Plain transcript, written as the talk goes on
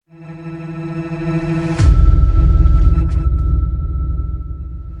In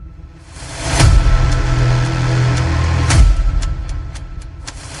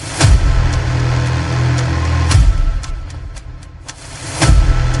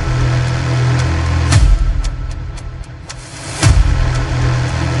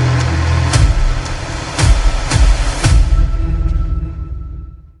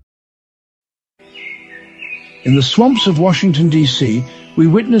the swamps of Washington, D.C., we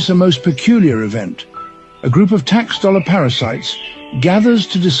witness a most peculiar event. A group of tax dollar parasites gathers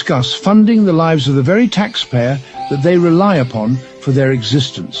to discuss funding the lives of the very taxpayer that they rely upon for their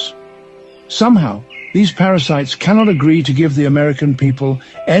existence. Somehow, these parasites cannot agree to give the American people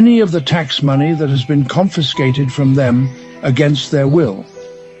any of the tax money that has been confiscated from them against their will.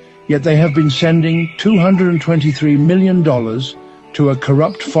 Yet they have been sending $223 million to a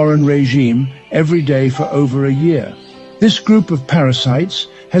corrupt foreign regime every day for over a year. This group of parasites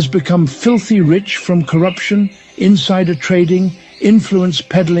has become filthy rich from corruption, insider trading, influence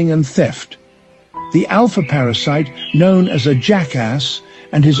peddling and theft. The alpha parasite, known as a jackass,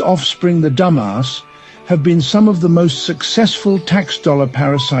 and his offspring the dumbass, have been some of the most successful tax dollar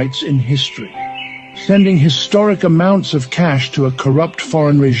parasites in history, sending historic amounts of cash to a corrupt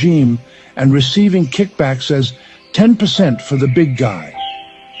foreign regime and receiving kickbacks as 10% for the big guy.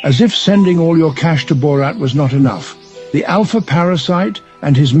 As if sending all your cash to Borat was not enough, the alpha parasite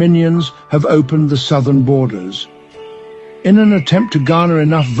and his minions have opened the southern borders. In an attempt to garner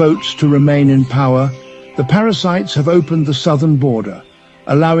enough votes to remain in power, the parasites have opened the southern border,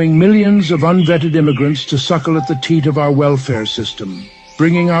 allowing millions of unvetted immigrants to suckle at the teat of our welfare system,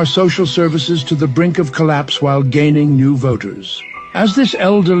 bringing our social services to the brink of collapse while gaining new voters. As this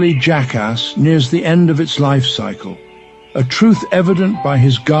elderly jackass nears the end of its life cycle, a truth evident by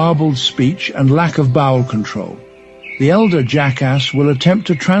his garbled speech and lack of bowel control, the elder jackass will attempt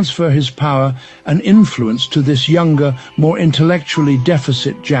to transfer his power and influence to this younger, more intellectually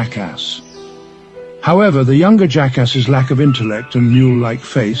deficit jackass. However, the younger jackass's lack of intellect and mule-like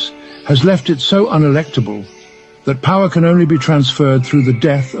face has left it so unelectable that power can only be transferred through the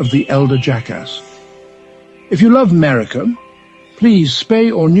death of the elder jackass. If you love America, please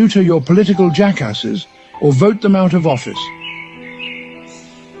spay or neuter your political jackasses or vote them out of office.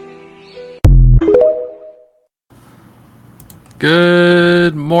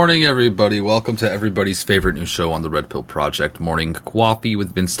 Good morning, everybody. Welcome to everybody's favorite new show on the Red Pill Project, Morning Qoffee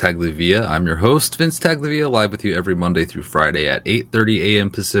with Vince Tagliavia. I'm your host, Vince Tagliavia, live with you every Monday through Friday at 8:30 a.m.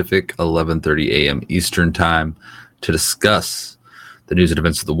 Pacific, 11:30 a.m. Eastern Time to discuss the news and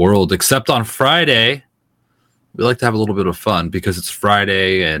events of the world. Except on Friday, we like to have a little bit of fun because it's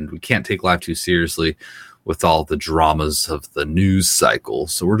Friday and we can't take life too seriously with all the dramas of the news cycle.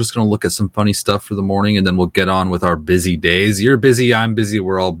 So we're just going to look at some funny stuff for the morning and then we'll get on with our busy days. You're busy, I'm busy,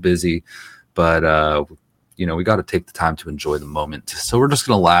 we're all busy. But, we got to take the time to enjoy the moment. So we're just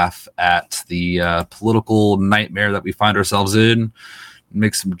going to laugh at the political nightmare that we find ourselves in,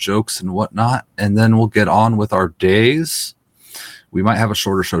 make some jokes and whatnot, and then we'll get on with our days. We might have a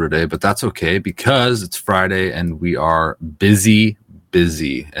shorter show today, but that's okay because it's Friday and we are busy.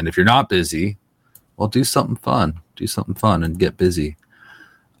 And if you're not busy, well, do something fun. Do something fun and get busy.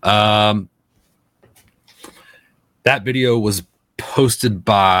 That video was posted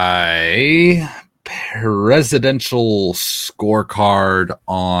by Presidential Scorecard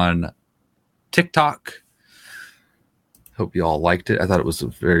on TikTok. Hope you all liked it. I thought it was a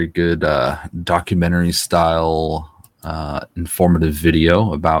very good documentary style informative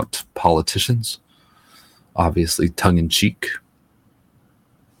video about politicians, obviously tongue-in-cheek.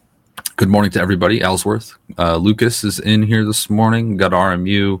 Good morning to everybody. Ellsworth, Lucas is in here this morning. We got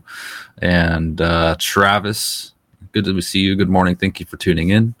RMU and Travis. Good to see you. Good morning. Thank you for tuning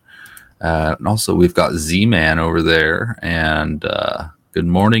in. And also we've got Z-Man over there. And good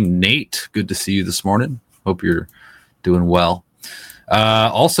morning, Nate. Good to see you this morning. Hope you're doing well.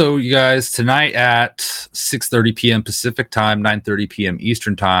 Also, you guys, tonight at 6:30 p.m. Pacific time, 9:30 p.m.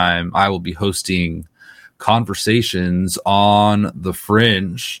 Eastern time, I will be hosting Conversations on the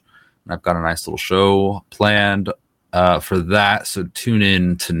Fringe. And I've got a nice little show planned for that. So tune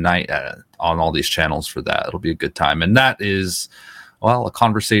in tonight on all these channels for that. It'll be a good time. And that is, well, a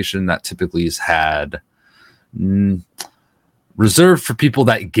conversation that typically is had reserved for people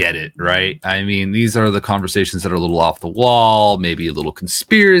that get it, right? I mean, these are the conversations that are a little off the wall, maybe a little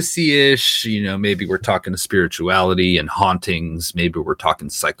conspiracy-ish. Maybe we're talking spirituality and hauntings. Maybe we're talking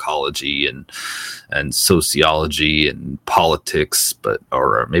psychology and sociology and politics,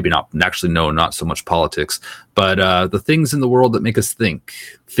 or maybe not. Actually, no, not so much politics, but the things in the world that make us think: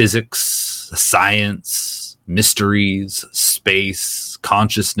 physics, science, mysteries, space,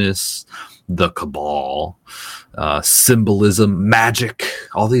 consciousness. the cabal, symbolism, magic,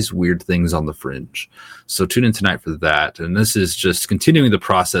 all these weird things on the fringe. So tune in tonight for that. And this is just continuing the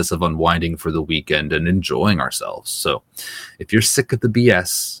process of unwinding for the weekend and enjoying ourselves. So if you're sick of the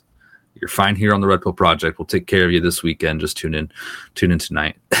BS, you're fine here on the Red Pill Project. We'll take care of you this weekend. Just tune in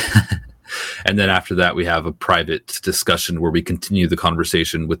tonight. And then after that, we have a private discussion where we continue the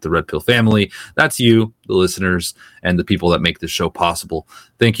conversation with the Red Pill family. That's you, the listeners, and the people that make this show possible.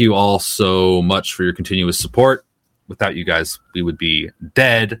 Thank you all so much for your continuous support. Without you guys, we would be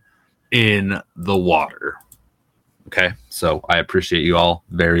dead in the water. Okay, so I appreciate you all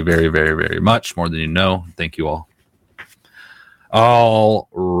very, very, very, very much, more than you know. Thank you all. All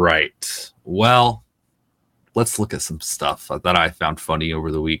right. Well, let's look at some stuff that I found funny over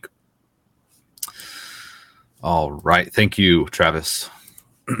the week. All right. Thank you, Travis.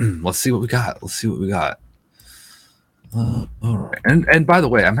 Let's see what we got. All right. And by the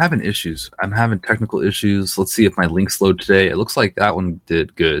way, I'm having issues. I'm having technical issues. Let's see if my links load today. It looks like that one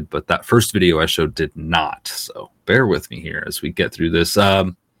did good, but that first video I showed did not. So bear with me here as we get through this.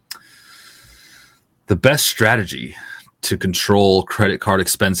 The best strategy to control credit card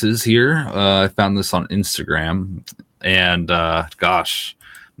expenses here. I found this on Instagram, and gosh,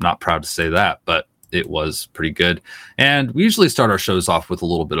 I'm not proud to say that, but it was pretty good. And we usually start our shows off with a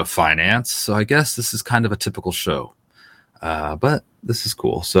little bit of finance, so I guess this is kind of a typical show, but this is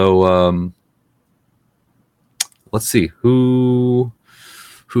cool. So let's see who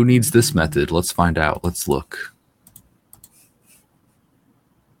needs this method. Let's find out. Let's look.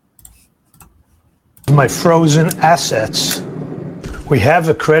 My frozen assets. We have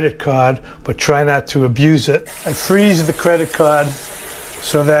a credit card, but try not to abuse it. I freeze the credit card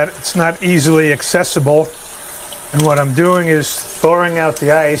so that it's not easily accessible. And what I'm doing is thawing out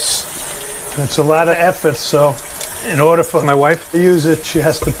the ice. And it's a lot of effort, so in order for my wife to use it, she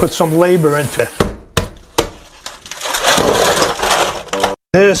has to put some labor into it.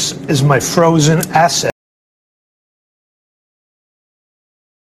 This is my frozen asset.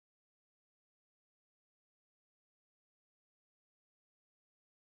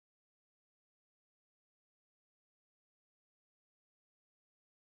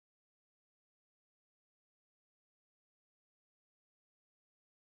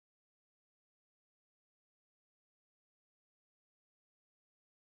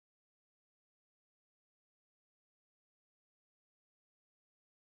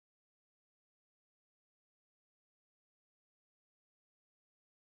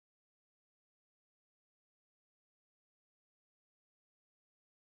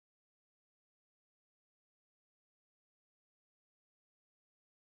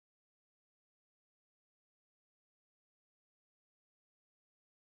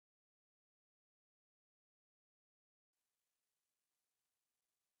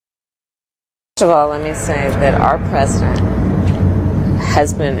 First of all, let me say that our president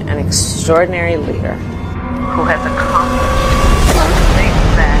has been an extraordinary leader who has accomplished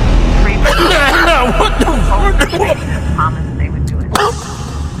things that promised they would do it.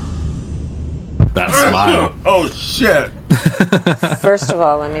 That smile. Oh, shit. First of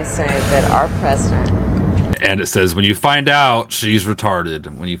all, let me say that our president... And it says, when you find out she's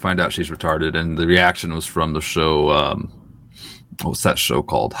retarded. When you find out she's retarded. And the reaction was from the show... what's that show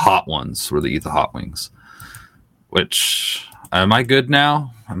called? Hot Ones, where they eat the hot wings. Which, am I good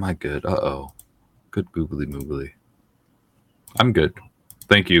now? Am I good? Uh-oh. Good googly moogly. I'm good.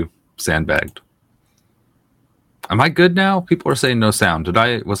 Thank you, sandbagged. Am I good now? People are saying no sound.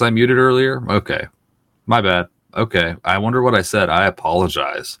 Was I muted earlier? Okay. My bad. Okay. I wonder what I said. I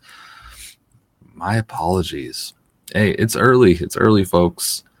apologize. My apologies. Hey, it's early. It's early,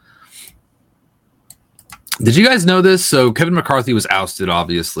 folks. Did you guys know this? So Kevin McCarthy was ousted,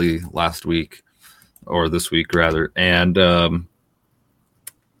 obviously, last week, or this week, rather. And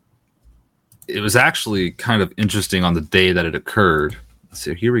it was actually kind of interesting on the day that it occurred.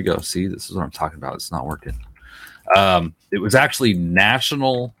 So here we go. See, this is what I'm talking about. It's not working. It was actually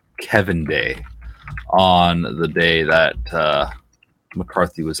National Kevin Day on the day that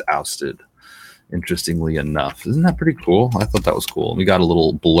McCarthy was ousted, interestingly enough. Isn't that pretty cool? I thought that was cool. We got a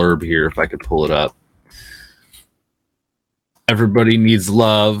little blurb here, if I could pull it up. Everybody needs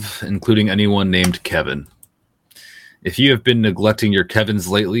love, including anyone named Kevin. If you have been neglecting your Kevins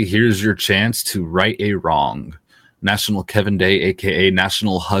lately, here's your chance to right a wrong. National Kevin Day, a.k.a.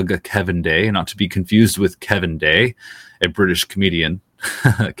 National Hug Kevin Day, not to be confused with Kevin Day, a British comedian.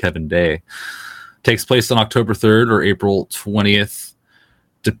 Kevin Day. Takes place on October 3rd or April 20th,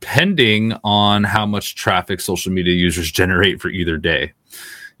 depending on how much traffic social media users generate for either day.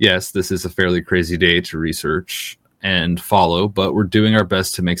 Yes, this is a fairly crazy day to research. and follow, but we're doing our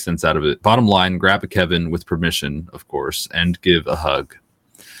best to make sense out of it. Bottom line, grab a Kevin with permission, of course, and give a hug.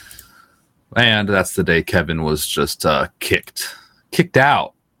 And that's the day Kevin was just kicked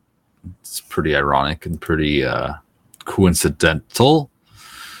out. It's pretty ironic and pretty coincidental.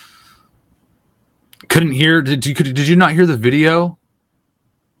 Couldn't hear. Did you not hear the video?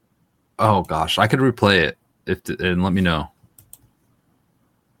 Oh gosh, I could replay it and let me know.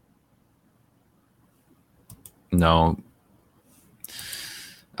 No.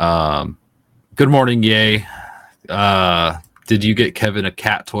 Good morning, yay. Did you get Kevin a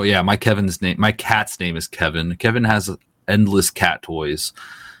cat toy? Yeah, my cat's name is Kevin. Kevin has endless cat toys.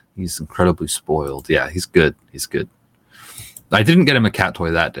 He's incredibly spoiled. Yeah, he's good. He's good. I didn't get him a cat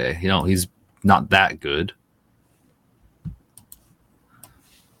toy that day. You know, he's not that good.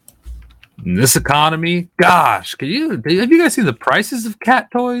 In this economy, gosh, have you guys seen the prices of cat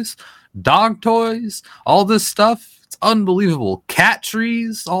toys, dog toys, all this stuff? It's unbelievable. Cat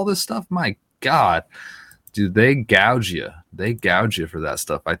trees, all this stuff. My God, dude, they gouge you. They gouge you for that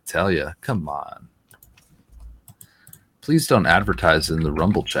stuff. I tell you, come on. Please don't advertise in the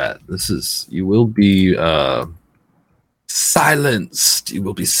Rumble chat. You will be silenced. You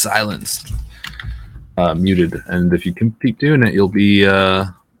will be silenced. Muted. And if you keep doing it, you'll be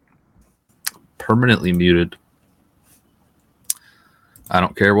permanently muted. I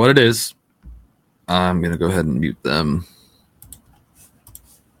don't care what it is. I'm going to go ahead and mute them.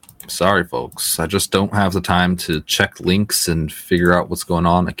 Sorry, folks. I just don't have the time to check links and figure out what's going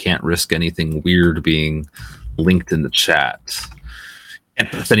on. I can't risk anything weird being linked in the chat.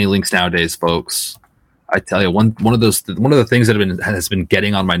 Can't post any links nowadays, folks. I tell you, one of the things that has been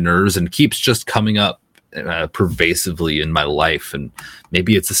getting on my nerves and keeps just coming up pervasively in my life, and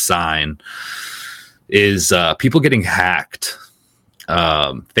maybe it's a sign, is people getting hacked.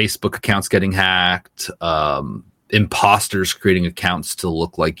 Facebook accounts getting hacked. Imposters creating accounts to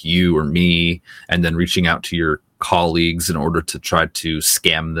look like you or me, and then reaching out to your colleagues in order to try to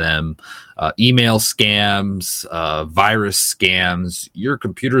scam them. Email scams, virus scams. Your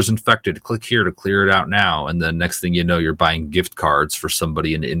computer's infected. Click here to clear it out now. And then next thing you know, you're buying gift cards for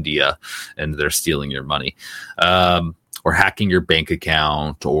somebody in India and they're stealing your money. Or hacking your bank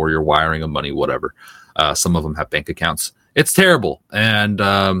account, or you're wiring them money, whatever. Some of them have bank accounts. It's terrible. And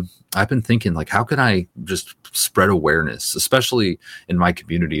I've been thinking, like, how can I just spread awareness, especially in my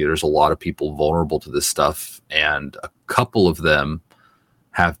community? There's a lot of people vulnerable to this stuff, and a couple of them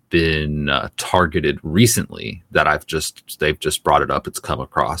have been targeted recently that they've just brought it up. It's come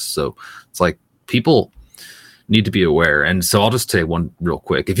across. So it's like people need to be aware. And so I'll just say one real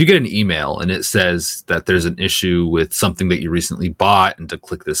quick. If you get an email and it says that there's an issue with something that you recently bought and to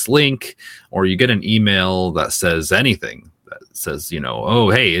click this link, or you get an email that says anything, says, oh,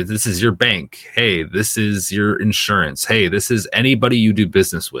 hey, this is your bank. Hey, this is your insurance. Hey, this is anybody you do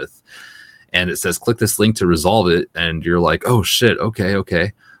business with. And it says, click this link to resolve it. And you're like, oh, shit.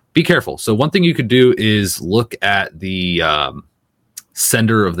 Okay. Be careful. So one thing you could do is look at the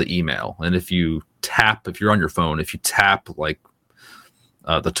sender of the email. And if you're on your phone, if you tap like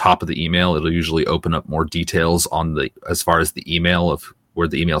the top of the email, it'll usually open up more details as far as the email of where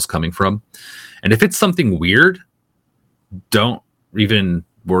the email is coming from. And if it's something weird, don't even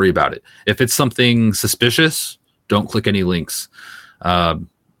worry about it. If it's something suspicious, don't click any links. And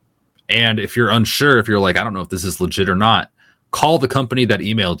if you're unsure, if you're like, I don't know if this is legit or not, call the company that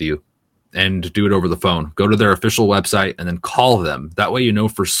emailed you and do it over the phone. Go to their official website and then call them. That way you know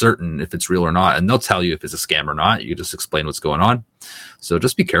for certain if it's real or not. And they'll tell you if it's a scam or not. You just explain what's going on. So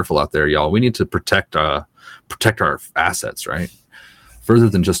just be careful out there, y'all. We need to protect our assets, right? Further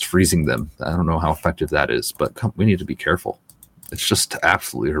than just freezing them. I don't know how effective that is, but we need to be careful. It's just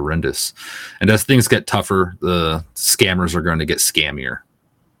absolutely horrendous. And as things get tougher, the scammers are going to get scammier.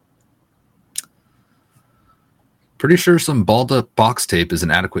 Pretty sure some balled up box tape is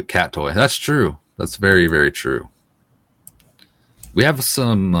an adequate cat toy. That's true. That's very, very true. We have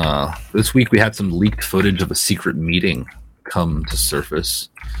some, this week we had some leaked footage of a secret meeting come to surface.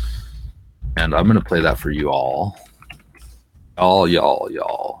 And I'm going to play that for you all.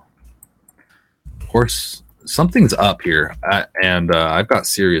 Y'all. Of course, something's up here. And I've got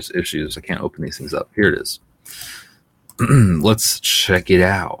serious issues. I can't open these things up. Here it is. Let's check it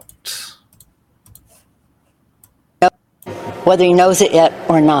out. Whether he knows it yet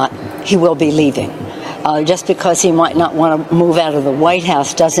or not, he will be leaving. Just because he might not want to move out of the White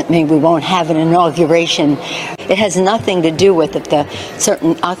House doesn't mean we won't have an inauguration. It has nothing to do with if the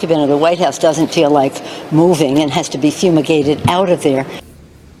certain occupant of the White House doesn't feel like moving and has to be fumigated out of there.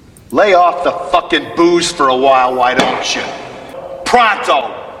 Lay off the fucking booze for a while, why don't you?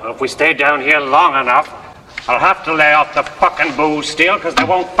 Pronto! Well, if we stay down here long enough, I'll have to lay off the fucking booze still, because there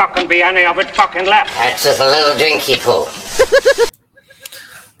won't fucking be any of it fucking left. That's just a little drinky poo.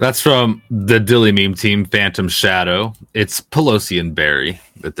 That's from the Dilly meme team, Phantom Shadow. It's Pelosi and Barry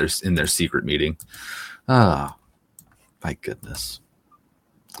that they're in their secret meeting. Oh, my goodness.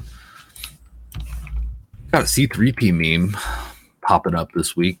 Got a C3P meme popping up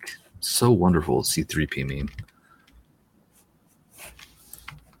this week. So wonderful, C3P meme.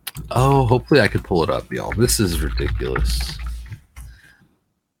 Oh, hopefully I could pull it up, y'all. This is ridiculous.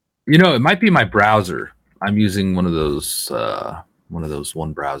 You know, it might be my browser. I'm using one of those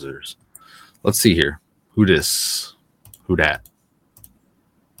one browsers. Let's see here. Who dis? Who dat?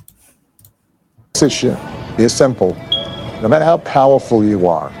 This is simple. No matter how powerful you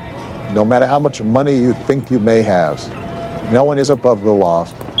are, no matter how much money you think you may have, no one is above the law.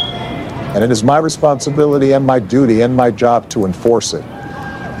 And it is my responsibility and my duty and my job to enforce it.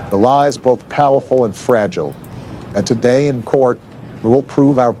 The law is both powerful and fragile. And today in court, we will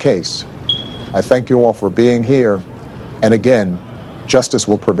prove our case. I thank you all for being here. And again, justice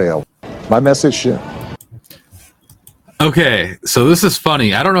will prevail. My message. Okay, so this is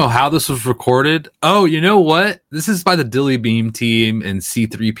funny. I don't know how this was recorded. Oh, you know what? This is by the Dilly Meme team and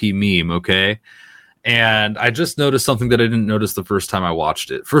C3P Meme, okay? And I just noticed something that I didn't notice the first time I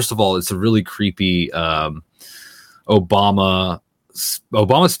watched it. First of all, it's a really creepy Obama's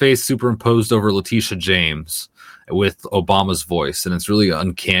face superimposed over Letitia James with Obama's voice, and it's really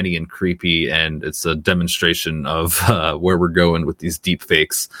uncanny and creepy, and it's a demonstration of where we're going with these deep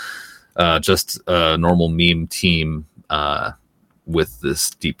fakes. Just a normal meme team with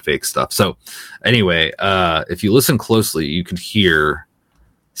this deep fake stuff. So anyway, if you listen closely, you can hear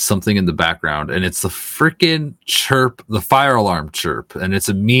something in the background, and it's the freaking chirp, the fire alarm chirp, and it's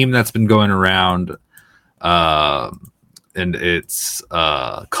a meme that's been going around, and it's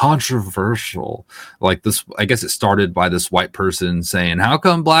controversial. Like this, I guess it started by this white person saying, how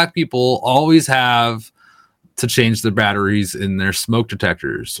come black people always have to change the batteries in their smoke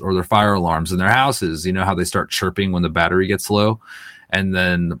detectors or their fire alarms in their houses? You know how they start chirping when the battery gets low? And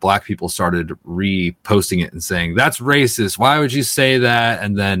then the black people started reposting it and saying, that's racist. Why would you say that?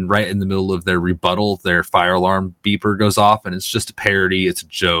 And then right in the middle of their rebuttal, their fire alarm beeper goes off, and it's just a parody. It's a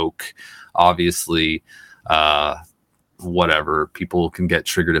joke, obviously. Whatever. People can get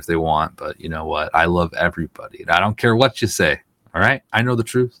triggered if they want, but you know what? I love everybody, and I don't care what you say. All right? I know the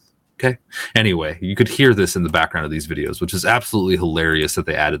truth. Okay? Anyway, you could hear this in the background of these videos, which is absolutely hilarious that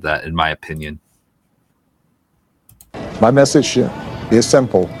they added that, in my opinion. My message is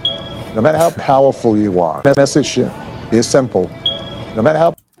simple. No matter how powerful you are, my message is simple. No matter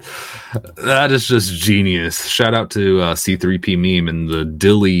how... That is just genius. Shout out to C3P Meme and the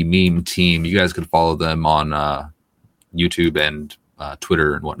Dilly Meme team. You guys could follow them on YouTube and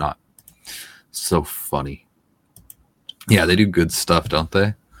Twitter and whatnot. So funny. Yeah, they do good stuff, don't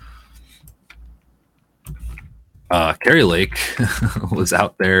they? Carrie Lake was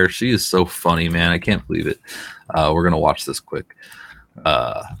out there. She is so funny, man. I can't believe it. We're going to watch this quick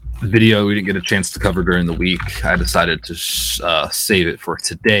video we didn't get a chance to cover during the week. I decided to save it for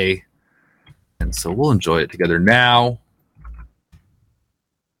today. And so we'll enjoy it together now.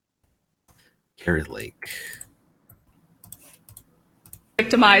 Carrie Lake.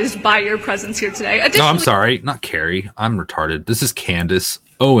 Victimized by your presence here today. No, I'm sorry. Not Carrie. I'm retarded. This is Candace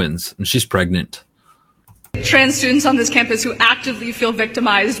Owens, and she's pregnant. Trans students on this campus who actively feel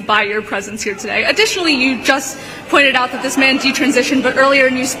victimized by your presence here today. Additionally, you just pointed out that this man detransitioned, but earlier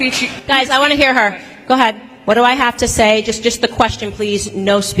in your speech... Guys, I want to hear her. Go ahead. What do I have to say? Just the question, please.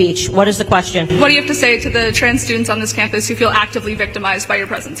 No speech. What is the question? What do you have to say to the trans students on this campus who feel actively victimized by your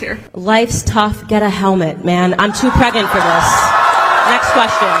presence here? Life's tough. Get a helmet, man. I'm too pregnant for this. Next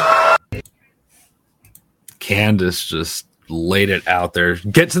question. Candace just laid it out there.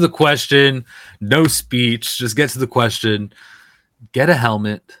 Get to the question. No speech. Just get to the question. Get a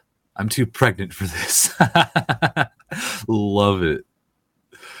helmet. I'm too pregnant for this. Love it.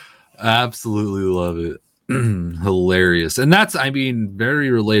 Absolutely love it. Hilarious. And that's, I mean, very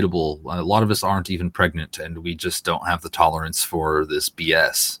relatable. A lot of us aren't even pregnant, and we just don't have the tolerance for this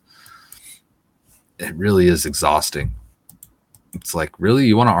BS. It really is exhausting. It's like, really?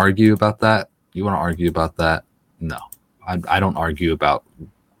 You want to argue about that? You want to argue about that? No. I don't argue about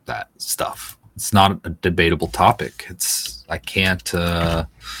that stuff. It's not a debatable topic. I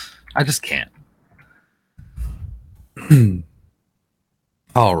just can't.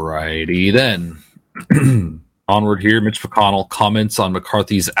 Alrighty then. Onward here. Mitch McConnell comments on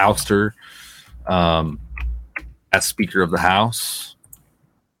McCarthy's ouster as Speaker of the House.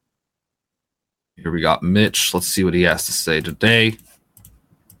 Here we got Mitch. Let's see what he has to say today.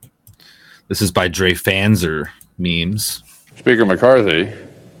 This is by Dre Fanzer memes. Speaker McCarthy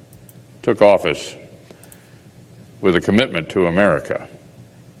took office with a commitment to America.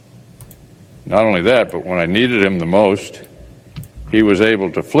 Not only that, but when I needed him the most, he was able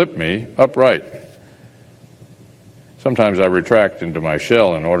to flip me upright. Sometimes I retract into my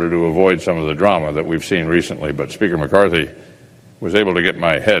shell in order to avoid some of the drama that we've seen recently, but Speaker McCarthy was able to get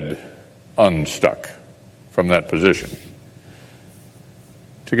my head unstuck from that position.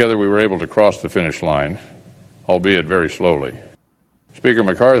 Together we were able to cross the finish line, albeit very slowly. Speaker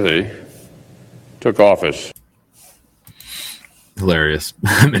McCarthy took office. Hilarious.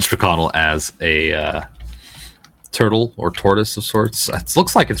 Mitch McConnell as a turtle or tortoise of sorts. It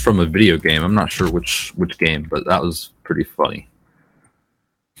looks like it's from a video game. I'm not sure which game, but that was pretty funny.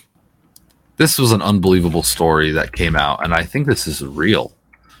 This was an unbelievable story that came out, and I think this is real.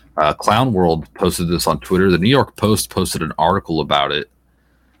 Clown World posted this on Twitter. The New York Post posted an article about it,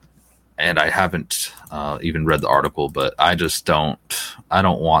 and I haven't even read the article, but I don't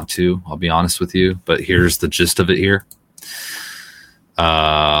want to, I'll be honest with you, but here's the gist of it here.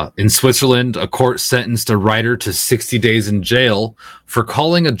 In Switzerland, a court sentenced a writer to 60 days in jail for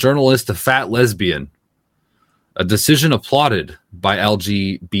calling a journalist a fat lesbian, a decision applauded by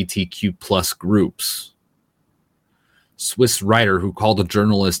LGBTQ plus groups. Swiss writer who called a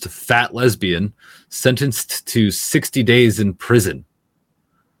journalist a fat lesbian sentenced to 60 days in prison.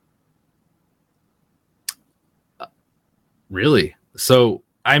 Really? So,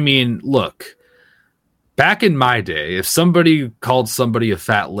 I mean, look, back in my day, if somebody called somebody a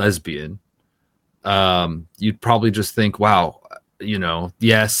fat lesbian, you'd probably just think, wow,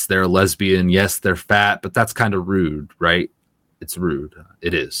 yes, they're a lesbian. Yes, they're fat, but that's kind of rude, right? It's rude.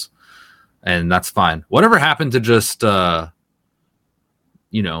 It is. And that's fine. Whatever happened to just,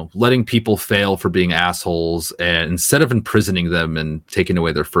 letting people fail for being assholes, and instead of imprisoning them and taking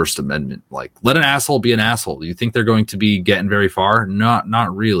away their First Amendment, like, let an asshole be an asshole. You think they're going to be getting very far?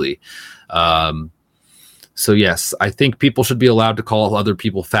 Not really. So yes, I think people should be allowed to call other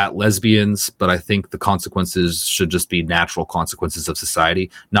people fat lesbians, but I think the consequences should just be natural consequences of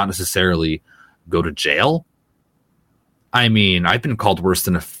society, not necessarily go to jail. I mean, I've been called worse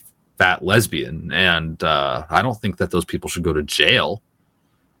than a fat lesbian, and I don't think that those people should go to jail.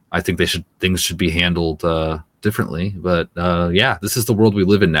 I think things should be handled differently. But yeah, this is the world we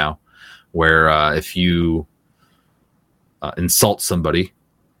live in now, where if you insult somebody,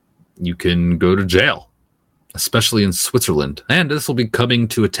 you can go to jail, especially in Switzerland. And this will be coming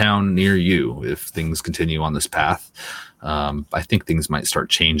to a town near you if things continue on this path. I think things might start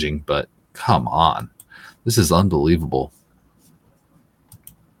changing, but come on. This is unbelievable.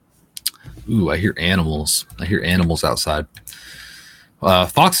 Ooh, I hear animals. I hear animals outside.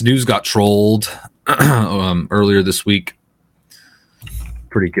 Fox News got trolled earlier this week.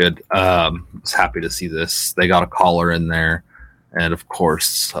 Pretty good. I was happy to see this. They got a caller in there. And of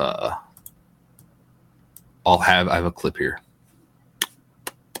course, I have a clip here.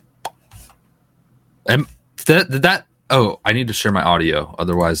 And I need to share my audio.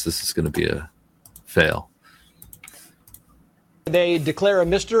 Otherwise, this is going to be a fail. They declare a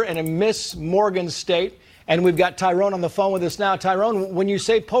Mr. and a Miss Morgan State. And we've got Tyrone on the phone with us now. Tyrone, when you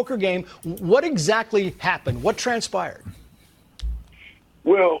say poker game, what exactly happened? What transpired?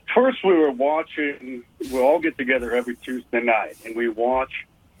 Well, first we were watching, we all get together every Tuesday night, and we watch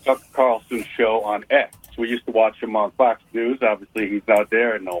Tucker Carlson's show on X. We used to watch him on Fox News. Obviously, he's not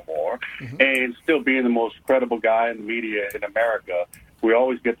there no more. Mm-hmm. And still being the most credible guy in the media in America, we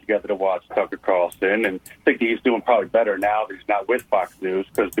always get together to watch Tucker Carlson, and I think he's doing probably better now that he's not with Fox News,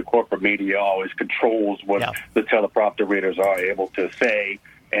 because the corporate media always controls what the teleprompter readers are able to say.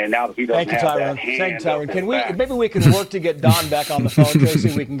 And now that he doesn't have that hand, thank you, Tyrone. Maybe we can work to get Don back on the phone,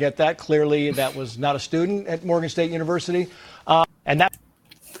 Tracy. We can get that. Clearly, that was not a student at Morgan State University, and that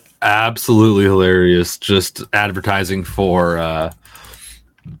absolutely hilarious. Just advertising for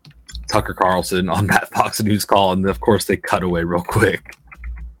Tucker Carlson on that Fox News call, and of course they cut away real quick.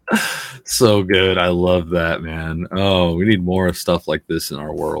 So good. I love that, man. Oh, we need more of stuff like this in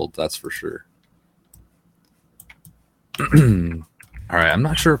our world, that's for sure. All right, I'm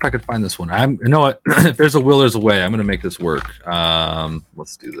not sure if I could find this one. You know what? If there's a will, there's a way. I'm going to make this work.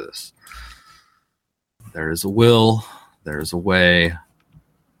 Let's do this. There is a will. There's a way. I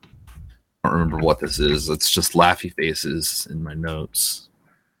don't remember what this is. It's just laughy faces in my notes.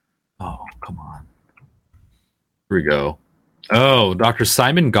 Oh, come on. Here we go. Oh, Dr.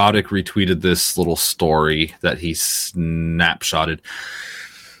 Simon Goddick retweeted this little story that he snapshotted.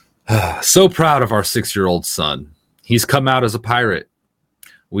 So proud of our 6-year-old son. He's come out as a pirate.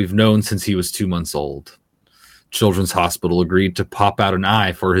 We've known since he was 2 months old. Children's Hospital agreed to pop out an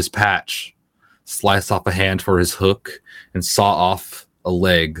eye for his patch. slice off a hand for his hook, and saw off a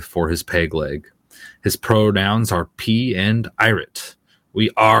leg for his peg leg. His pronouns are P and Irit. We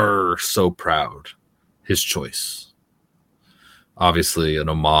are so proud. His choice. Obviously an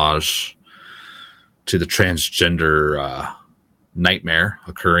homage to the transgender nightmare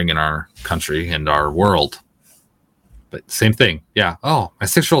occurring in our country and our world. But same thing. Yeah. Oh, my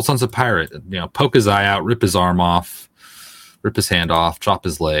 6-year-old son's a pirate. You know, poke his eye out, rip his arm off, rip his hand off, chop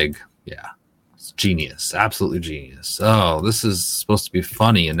his leg. Yeah. It's genius. Absolutely genius. Oh, this is supposed to be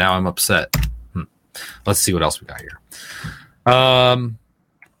funny, and now I'm upset. Let's see what else we got here.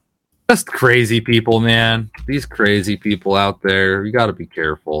 Just crazy people, man. These crazy people out there. You got to be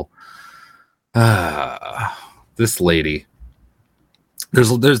careful. This lady.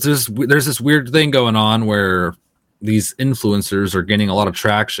 There's this weird thing going on where these influencers are gaining a lot of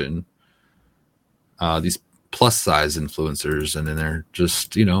traction. These plus size influencers, and then they're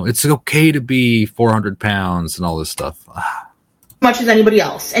just, you know, it's okay to be 400 pounds and all this stuff. Much as anybody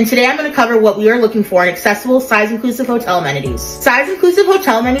else. And today I'm going to cover what we are looking for in accessible, size-inclusive hotel amenities. Size-inclusive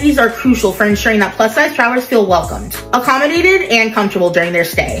hotel amenities are crucial for ensuring that plus-size travelers feel welcomed, accommodated, and comfortable during their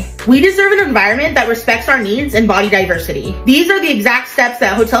stay. We deserve an environment that respects our needs and body diversity. These are the exact steps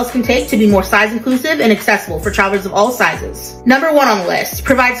that hotels can take to be more size-inclusive and accessible for travelers of all sizes. Number 1 on the list,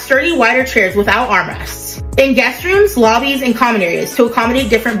 provide sturdy, wider chairs without armrests in guest rooms, lobbies, and common areas to accommodate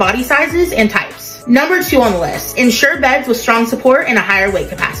different body sizes and types. Number 2 on the list, ensure beds with strong support and a higher weight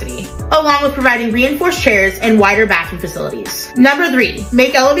capacity, along with providing reinforced chairs and wider bathroom facilities. Number 3,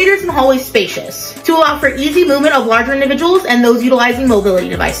 make elevators and hallways spacious to allow for easy movement of larger individuals and those utilizing mobility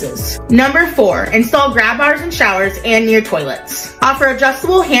devices. Number 4, install grab bars in showers and near toilets. Offer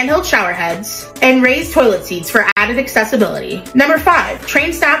adjustable handheld shower heads and raised toilet seats for added accessibility. Number 5,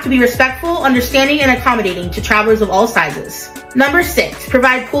 train staff to be respectful, understanding, and accommodating to travelers of all sizes. Number 6,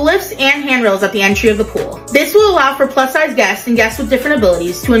 provide pool lifts and handrails at the entry of the pool. This will allow for plus-size guests and guests with different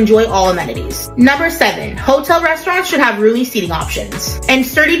abilities to enjoy all amenities. Number 7, hotel restaurants should have roomy seating options and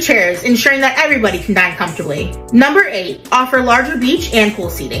sturdy chairs, ensuring that everybody can dine comfortably. Number 8, offer larger beach and pool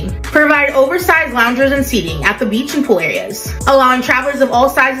seating. Provide oversized loungers and seating at the beach and pool areas, allowing travelers of all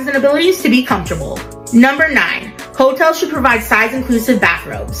sizes and abilities to be comfortable. Number 9, hotels should provide size-inclusive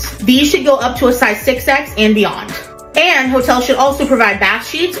bathrobes. These should go up to a size 6X and beyond. And hotels should also provide bath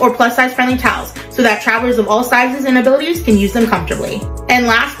sheets or plus-size friendly towels so that travelers of all sizes and abilities can use them comfortably. And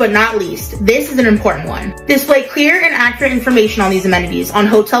last but not least, this is an important one. Display clear and accurate information on these amenities on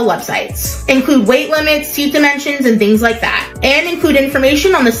hotel websites. Include weight limits, seat dimensions, and things like that. And include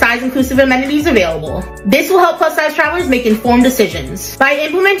information on the size-inclusive amenities available. This will help plus-size travelers make informed decisions. By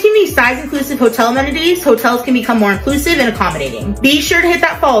implementing these size-inclusive hotel amenities, hotels can become more inclusive and accommodating. Be sure to hit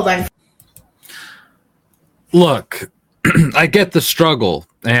that follow button. Look, I get the struggle,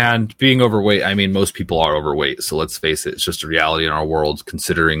 and being overweight, I mean, most people are overweight, so let's face it, it's just a reality in our world,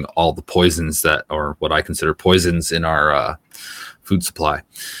 considering all the poisons that, or what I consider poisons in our food supply.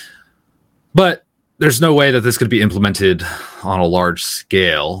 But there's no way that this could be implemented on a large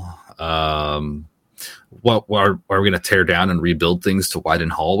scale. What are we going to tear down and rebuild things to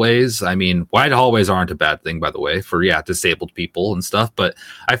widen hallways? I mean, wide hallways aren't a bad thing, by the way, for disabled people and stuff. But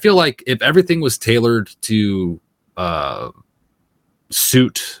I feel like if everything was tailored to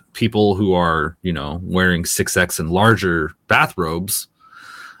suit people who are, you know, wearing 6X and larger bathrobes,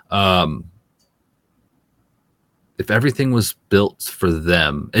 if everything was built for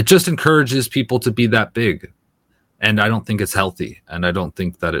them, it just encourages people to be that big. And I don't think it's healthy. And I don't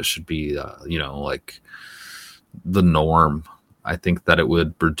think that it should be, like the norm. I think that it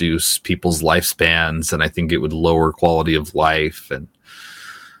would reduce people's lifespans, and I think it would lower quality of life. And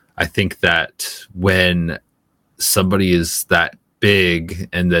I think that when somebody is that big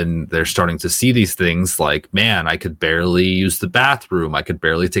and then they're starting to see these things like, man, I could barely use the bathroom, I could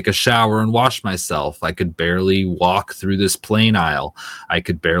barely take a shower and wash myself, I could barely walk through this plane aisle, I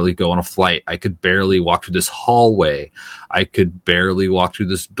could barely go on a flight, I could barely walk through this hallway, I could barely walk through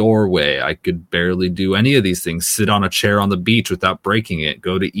this doorway, I could barely do any of these things, sit on a chair on the beach without breaking it,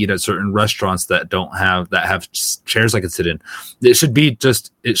 go to eat at certain restaurants that have chairs I could sit in. It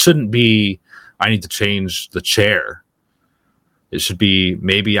shouldn't be I need to change the chair. It should be,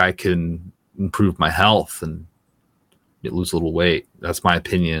 maybe I can improve my health and lose a little weight. That's my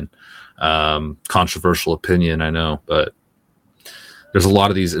opinion. Controversial opinion, I know, but there's a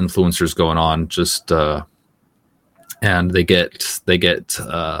lot of these influencers going on and they get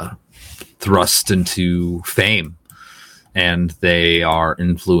thrust into fame, and they are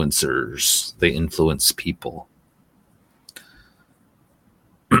influencers. They influence people.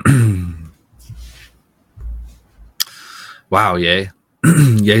 Wow, yay.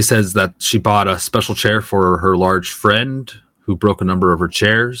 Ye says that she bought a special chair for her large friend who broke a number of her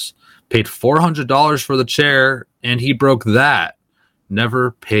chairs, paid $400 for the chair, and he broke that.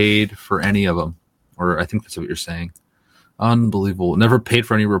 Never paid for any of them. Or I think that's what you're saying. Unbelievable. Never paid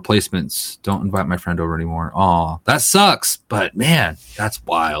for any replacements. Don't invite my friend over anymore. Aw, that sucks. But man, that's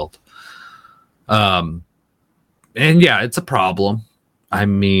wild. And yeah, it's a problem. I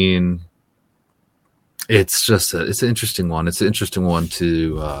mean, it's just it's an interesting one. It's an interesting one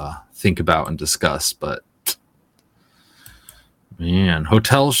to think about and discuss. But man,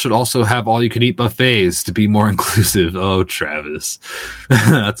 hotels should also have all-you-can-eat buffets to be more inclusive. Oh, Travis,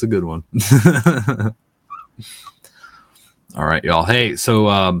 that's a good one. All right, y'all. Hey,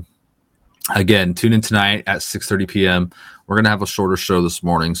 so again, tune in tonight at 6:30 p.m. We're going to have a shorter show this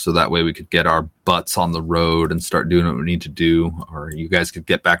morning, so that way we could get our butts on the road and start doing what we need to do, or you guys could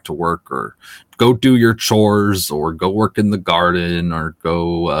get back to work or go do your chores or go work in the garden or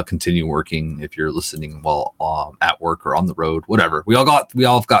go continue working if you're listening while at work or on the road, whatever. We all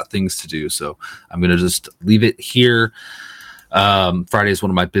have got things to do, so I'm going to just leave it here. Friday is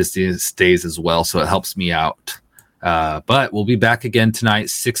one of my busiest days as well, so it helps me out. But we'll be back again tonight,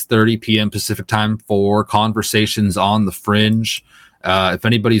 6:30 p.m. Pacific time for Conversations on the Fringe. If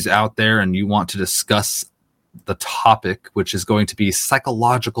anybody's out there and you want to discuss the topic, which is going to be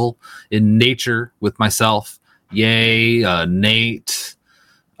psychological in nature with myself, Nate,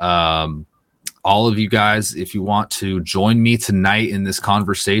 all of you guys, if you want to join me tonight in this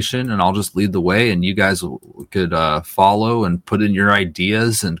conversation, and I'll just lead the way and you guys could follow and put in your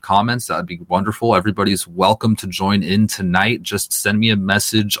ideas and comments, that'd be wonderful. Everybody's welcome to join in tonight. Just send me a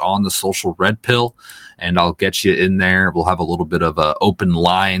message on the social red pill and I'll get you in there. We'll have a little bit of a open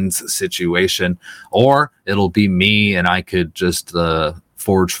lines situation, or it'll be me and I could just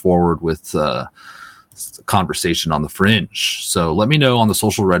forge forward with conversation on the fringe. So let me know on the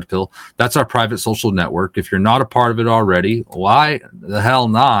social red pill. That's our private social network. If you're not a part of it already, why the hell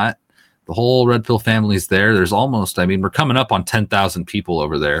not? The whole red pill family is there. There's almost, we're coming up on 10,000 people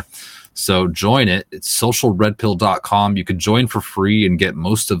over there. So join it. It's socialredpill.com. You could join for free and get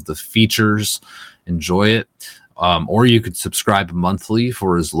most of the features. Enjoy it. Or you could subscribe monthly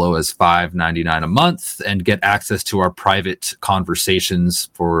for as low as $5.99 a month and get access to our private conversations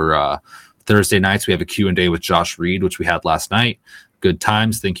for Thursday nights. We have a Q&A with Josh Reed, which we had last night. Good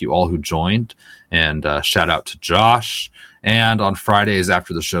times. Thank you all who joined, and shout out to Josh. And on Fridays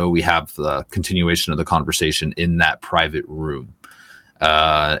after the show, we have the continuation of the conversation in that private room.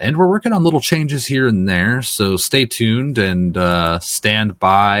 And we're working on little changes here and there, so stay tuned and stand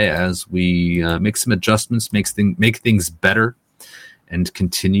by as we make some adjustments, make things better, and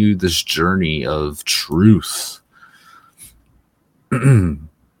continue this journey of truth.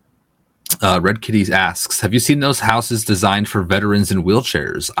 Red Kitty asks, have you seen those houses designed for veterans in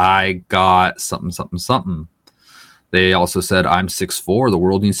wheelchairs? I got something. They also said, I'm 6'4". The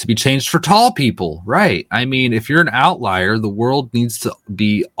world needs to be changed for tall people. Right. If you're an outlier, the world needs to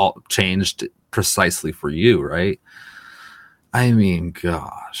be changed precisely for you. Right.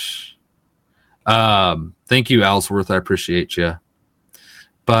 Gosh. Thank you, Ellsworth. I appreciate you.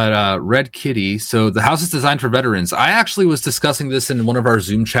 But Red Kitty, so the house is designed for veterans. I actually was discussing this in one of our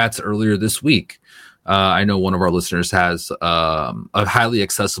Zoom chats earlier this week. I know one of our listeners has a highly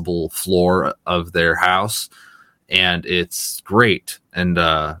accessible floor of their house, and it's great. And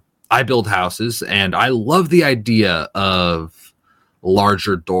I build houses, and I love the idea of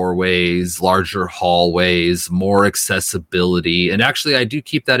larger doorways, larger hallways, more accessibility. And actually, I do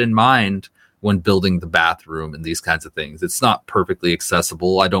keep that in mind when building the bathroom and these kinds of things. It's not perfectly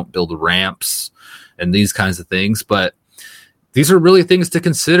accessible. I don't build ramps and these kinds of things, but these are really things to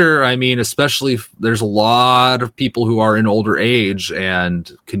consider. Especially if there's a lot of people who are in older age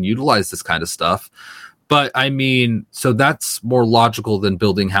and can utilize this kind of stuff. But so that's more logical than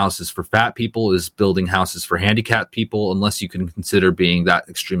building houses for fat people is building houses for handicapped people, unless you can consider being that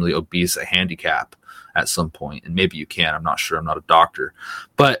extremely obese a handicap at some point. And maybe you can, I'm not sure. I'm not a doctor,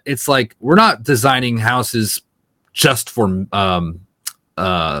 but it's like, we're not designing houses just for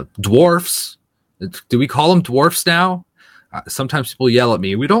dwarfs. Do we call them dwarfs now? Sometimes people yell at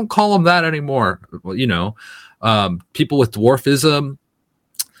me. We don't call them that anymore. Well, people with dwarfism,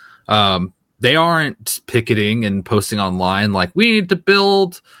 they aren't picketing and posting online like, we need to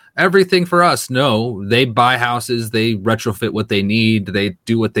build everything for us. No, they buy houses, they retrofit what they need, they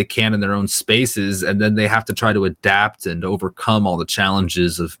do what they can in their own spaces, and then they have to try to adapt and overcome all the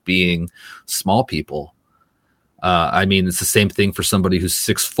challenges of being small people. It's the same thing for somebody who's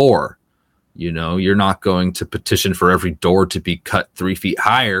 6'4". You know, you're not going to petition for every door to be cut 3 feet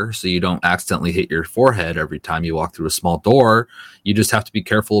higher so you don't accidentally hit your forehead every time you walk through a small door. You just have to be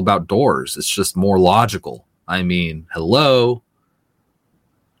careful about doors. It's just more logical. I mean, hello?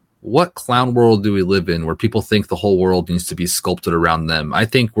 What clown world do we live in where people think the whole world needs to be sculpted around them? I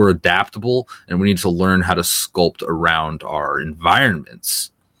think we're adaptable and we need to learn how to sculpt around our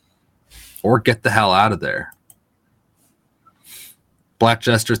environments or get the hell out of there. Black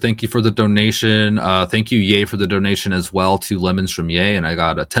Jester, thank you for the donation. Thank you, Ye, for the donation as well. 2 lemons from Ye, and I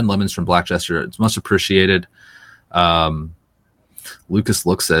got 10 lemons from Black Jester. It's much appreciated. Lucas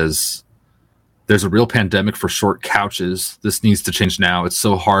Look says, there's a real pandemic for short couches. This needs to change now. It's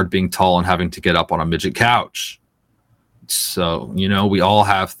so hard being tall and having to get up on a midget couch. So, you know, we all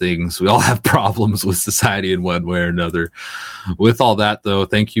have things. We all have problems with society in one way or another. With all that, though,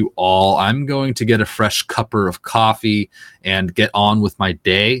 thank you all. I'm going to get a fresh cuppa of coffee and get on with my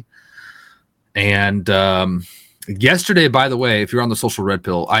day. And yesterday, by the way, if you're on the Social Red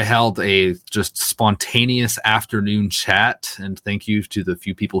Pill, I held a just spontaneous afternoon chat. And thank you to the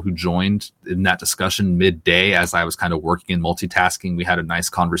few people who joined in that discussion midday as I was kind of working and multitasking. We had a nice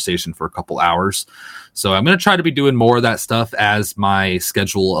conversation for a couple hours. So I'm going to try to be doing more of that stuff as my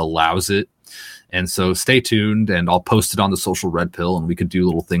schedule allows it. And so stay tuned, and I'll post it on the Social Red Pill, and we could do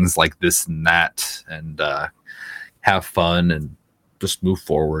little things like this and that and have fun and just move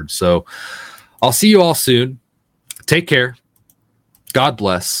forward. So I'll see you all soon. Take care. God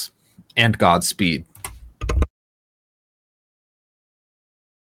bless, and Godspeed.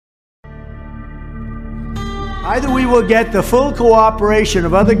 Either we will get the full cooperation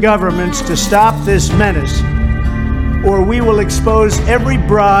of other governments to stop this menace, or we will expose every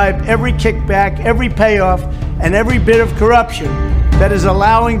bribe, every kickback, every payoff, and every bit of corruption that is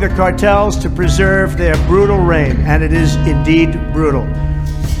allowing the cartels to preserve their brutal reign. And it is indeed brutal.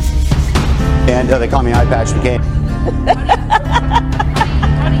 And they call me Eye Patch McCain.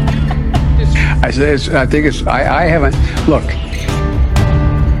 I haven't, look.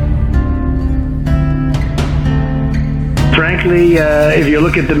 Frankly, if you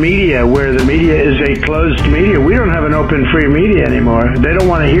look at the media, where the media is a closed media, we don't have an open, free media anymore. They don't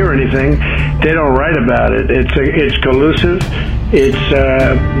want to hear anything. They don't write about it. It's collusive.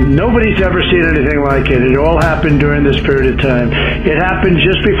 Nobody's ever seen anything like it. It all happened during this period of time. It happened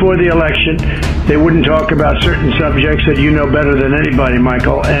just before the election. They wouldn't talk about certain subjects that you know better than anybody,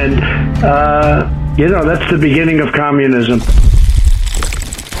 Michael. And, that's the beginning of communism.